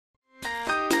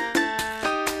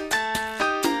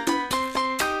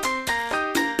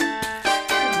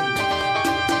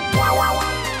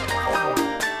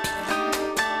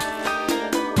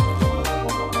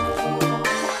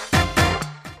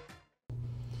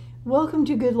Welcome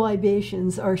to Good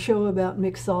Libations, our show about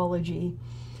mixology.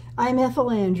 I'm Ethel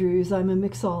Andrews. I'm a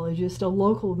mixologist, a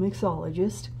local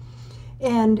mixologist.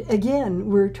 And again,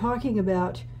 we're talking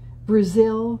about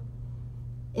Brazil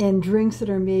and drinks that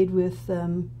are made with,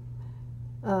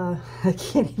 I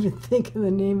can't even think of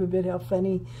the name of it, how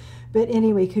funny. But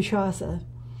anyway, cachaça,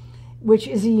 which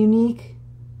is a unique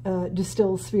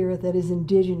distilled spirit that is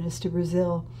indigenous to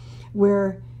Brazil,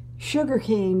 where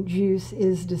sugarcane juice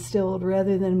is distilled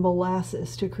rather than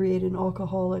molasses to create an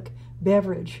alcoholic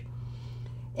beverage.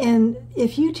 And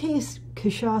if you taste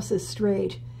cachaça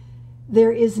straight,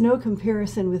 there is no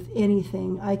comparison with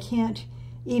anything. I can't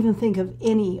even think of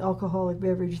any alcoholic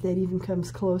beverage that even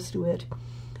comes close to it.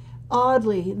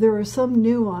 Oddly, there are some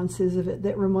nuances of it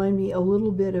that remind me a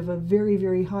little bit of a very,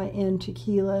 very high-end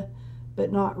tequila,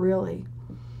 but not really.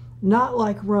 Not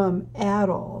like rum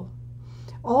at all.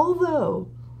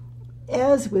 Although,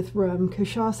 as with rum,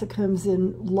 cachaça comes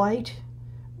in light,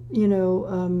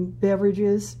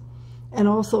 beverages, and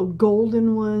also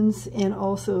golden ones, and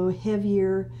also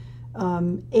heavier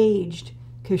aged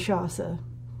cachaça.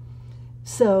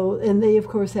 So, and they of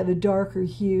course have a darker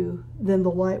hue than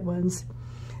the light ones.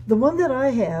 The one that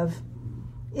I have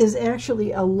is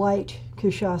actually a light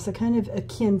cachaça, kind of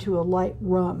akin to a light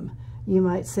rum, you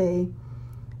might say.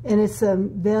 And it's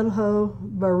Velho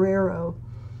Barreiro,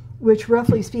 which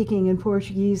roughly speaking in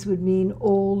Portuguese would mean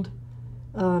old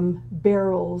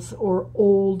barrels or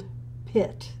old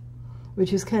pit,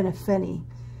 which is kind of funny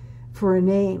for a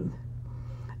name.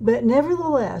 But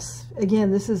nevertheless, again,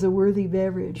 this is a worthy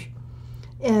beverage.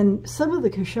 And some of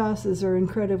the cachaças are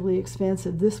incredibly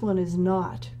expensive. This one is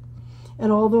not.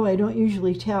 And although I don't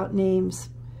usually tout names,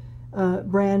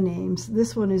 brand names,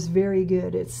 this one is very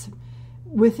good. It's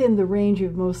within the range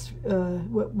of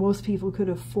what most people could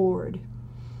afford.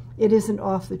 It isn't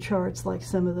off the charts like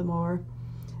some of them are.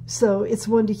 So it's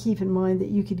one to keep in mind that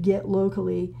you could get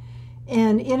locally.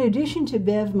 And in addition to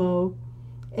Bevmo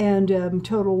and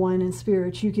Total Wine and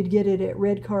Spirits, you could get it at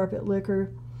Red Carpet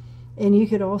Liquor, and you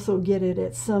could also get it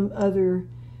at some other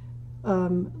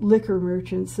liquor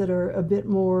merchants that are a bit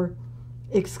more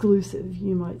exclusive,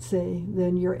 you might say,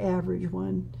 than your average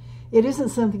one. It isn't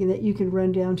something that you can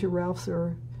run down to Ralph's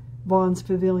or Vaughn's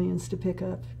Pavilions to pick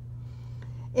up.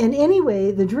 And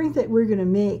anyway, the drink that we're going to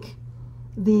make,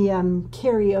 the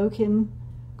Carioca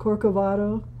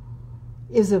Corcovado,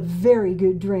 is a very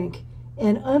good drink.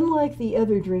 And unlike the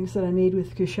other drinks that I made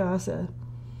with cachaça,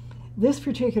 this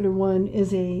particular one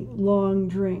is a long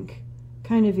drink,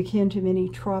 kind of akin to many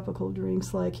tropical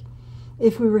drinks, like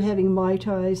if we were having Mai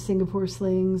Tais, Singapore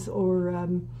Slings, or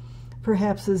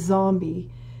perhaps a zombie.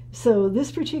 So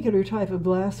this particular type of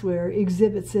glassware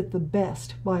exhibits it the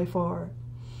best by far.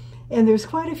 And there's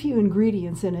quite a few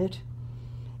ingredients in it.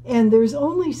 And there's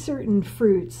only certain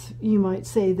fruits, you might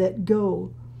say, that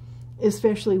go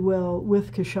especially well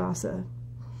with cachaça.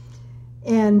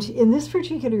 And in this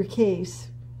particular case,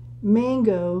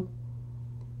 mango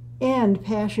and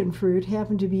passion fruit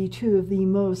happen to be two of the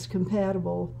most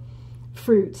compatible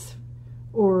fruits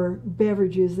or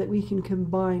beverages that we can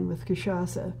combine with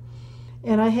cachaça.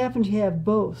 And I happen to have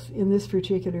both in this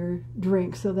particular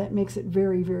drink, so that makes it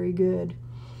very, very good.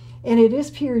 And it is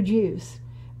pure juice,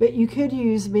 but you could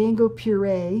use mango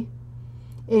puree,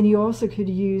 and you also could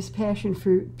use passion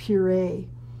fruit puree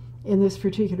in this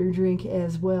particular drink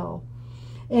as well.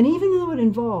 And even though it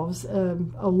involves a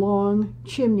long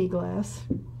chimney glass,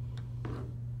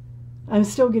 I'm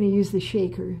still going to use the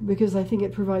shaker because I think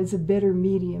it provides a better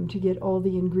medium to get all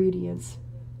the ingredients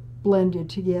blended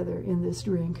together in this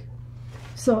drink.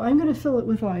 So I'm going to fill it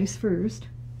with ice first,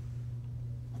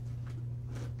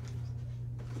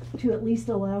 to at least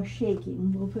allow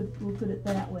shaking. We'll put it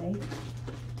that way.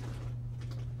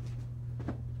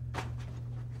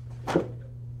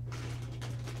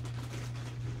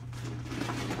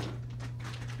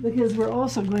 Because we're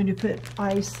also going to put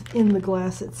ice in the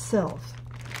glass itself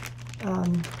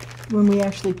when we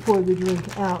actually pour the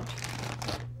drink out.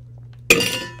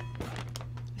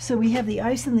 So we have the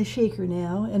ice in the shaker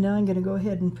now, and now I'm going to go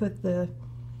ahead and put the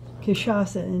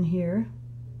cachaça in here.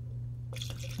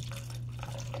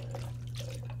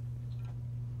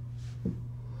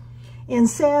 And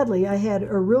sadly, I had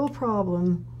a real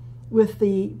problem with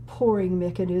the pouring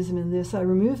mechanism in this. I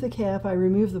removed the cap, I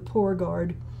removed the pour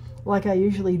guard, like I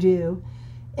usually do,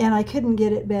 and I couldn't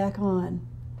get it back on,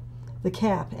 the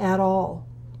cap, at all,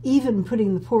 even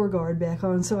putting the pour guard back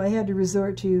on, so I had to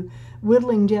resort to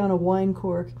whittling down a wine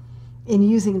cork and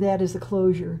using that as a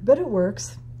closure, but it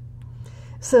works.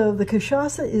 So the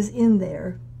cachaça is in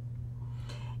there,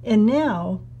 and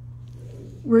now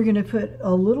we're going to put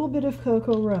a little bit of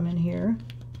cocoa rum in here.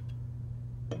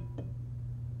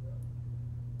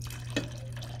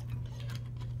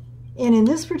 And in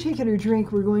this particular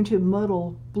drink, we're going to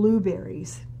muddle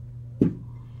blueberries,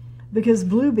 because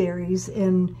blueberries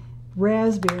and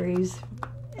raspberries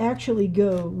actually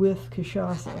go with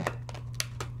cachaça.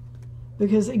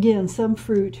 Because again, some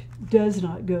fruit does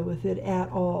not go with it at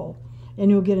all,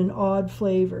 and you'll get an odd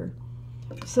flavor.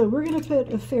 So we're going to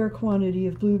put a fair quantity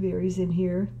of blueberries in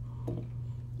here,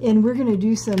 and we're going to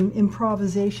do some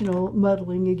improvisational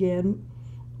muddling again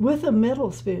with a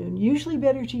metal spoon. Usually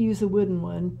better to use a wooden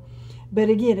one, but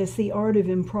again, it's the art of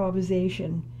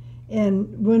improvisation.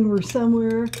 And when we're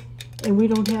somewhere and we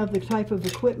don't have the type of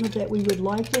equipment that we would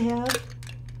like to have,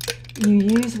 you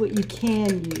use what you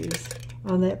can use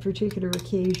on that particular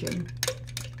occasion.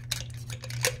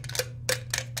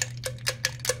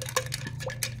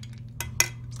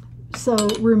 So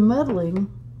we're muddling,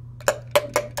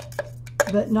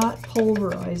 but not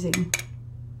pulverizing.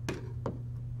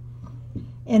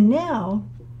 And now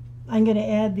I'm going to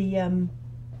add the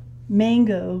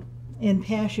mango and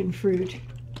passion fruit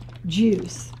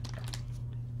juice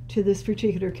to this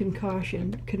particular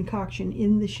concoction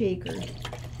in the shaker.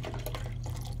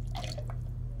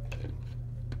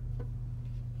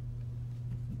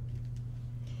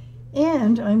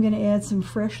 And I'm going to add some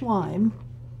fresh lime,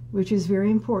 which is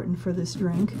very important for this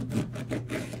drink.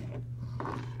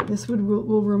 This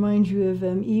will remind you of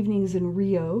evenings in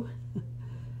Rio.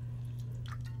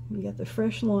 We got the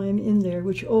fresh lime in there,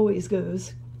 which always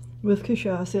goes with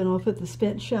cachaça, and I'll put the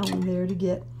spent shell in there to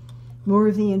get more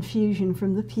of the infusion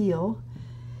from the peel.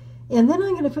 And then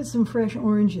I'm going to put some fresh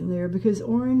orange in there, because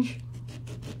orange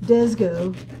does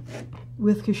go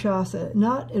with cachaça.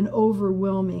 Not an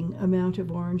overwhelming amount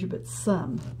of orange, but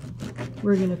some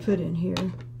we're going to put in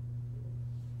here.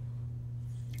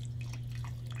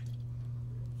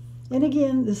 And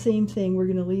again, the same thing, we're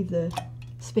going to leave the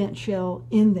spent shell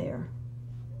in there.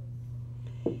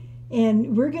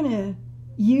 And we're going to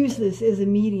use this as a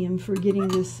medium for getting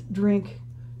this drink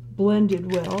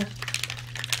blended well.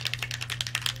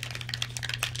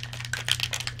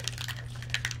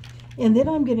 And then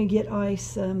I'm going to get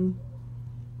ice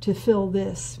to fill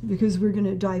this, because we're going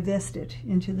to divest it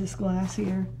into this glass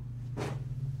here.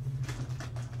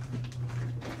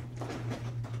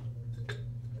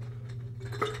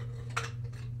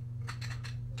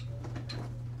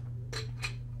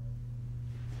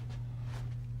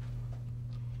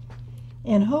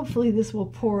 And hopefully this will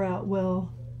pour out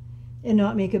well and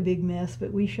not make a big mess,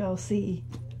 but we shall see.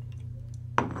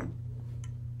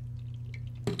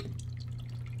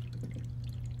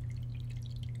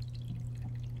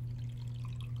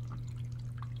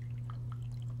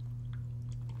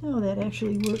 Oh, that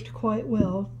actually worked quite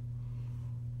well.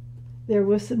 There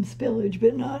was some spillage,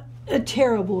 but not a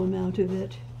terrible amount of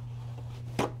it.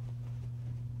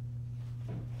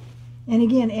 And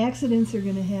again, accidents are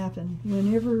going to happen.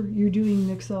 Whenever you're doing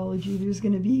mixology, there's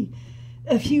going to be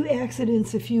a few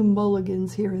accidents, a few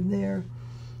mulligans here and there,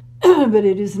 but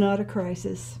it is not a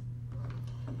crisis.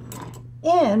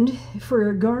 And for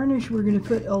a garnish, we're going to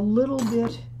put a little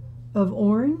bit of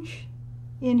orange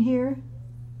in here.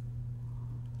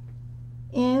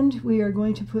 And we are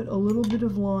going to put a little bit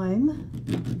of lime.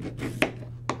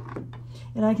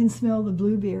 And I can smell the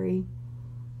blueberry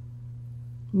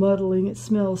muddling. It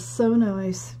smells so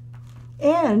nice.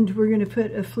 And we're going to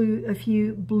put a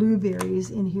few blueberries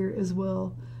in here as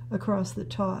well across the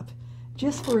top,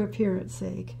 just for appearance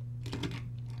sake.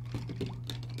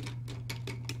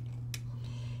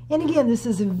 And again, this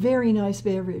is a very nice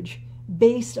beverage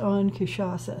based on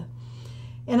cachaça.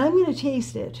 And I'm going to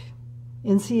taste it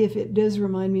and see if it does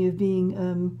remind me of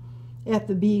being at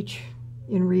the beach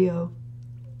in Rio.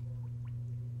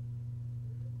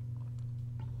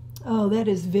 Oh, that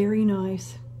is very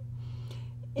nice.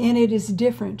 And it is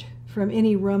different from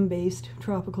any rum-based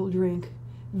tropical drink.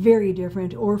 Very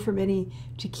different, or from any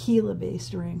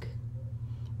tequila-based drink.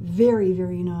 Very,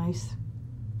 very nice.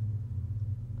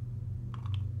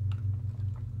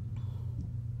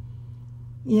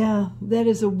 Yeah, that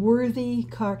is a worthy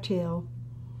cocktail.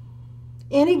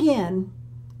 And again,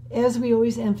 as we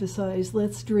always emphasize,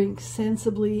 let's drink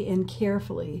sensibly and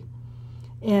carefully,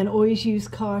 and always use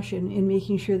caution in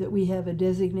making sure that we have a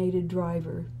designated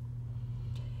driver.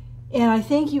 And I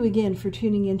thank you again for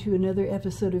tuning into another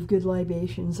episode of Good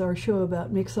Libations, our show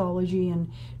about mixology and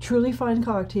truly fine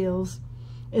cocktails,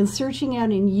 and searching out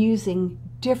and using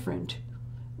different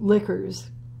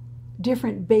liquors,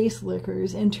 different base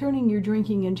liquors, and turning your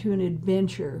drinking into an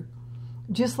adventure.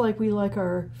 Just like we like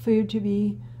our food to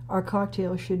be, our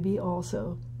cocktail should be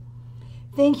also.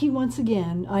 Thank you once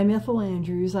again. I'm Ethel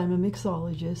Andrews. I'm a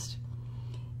mixologist,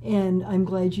 and I'm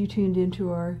glad you tuned into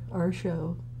our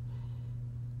show.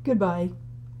 Goodbye.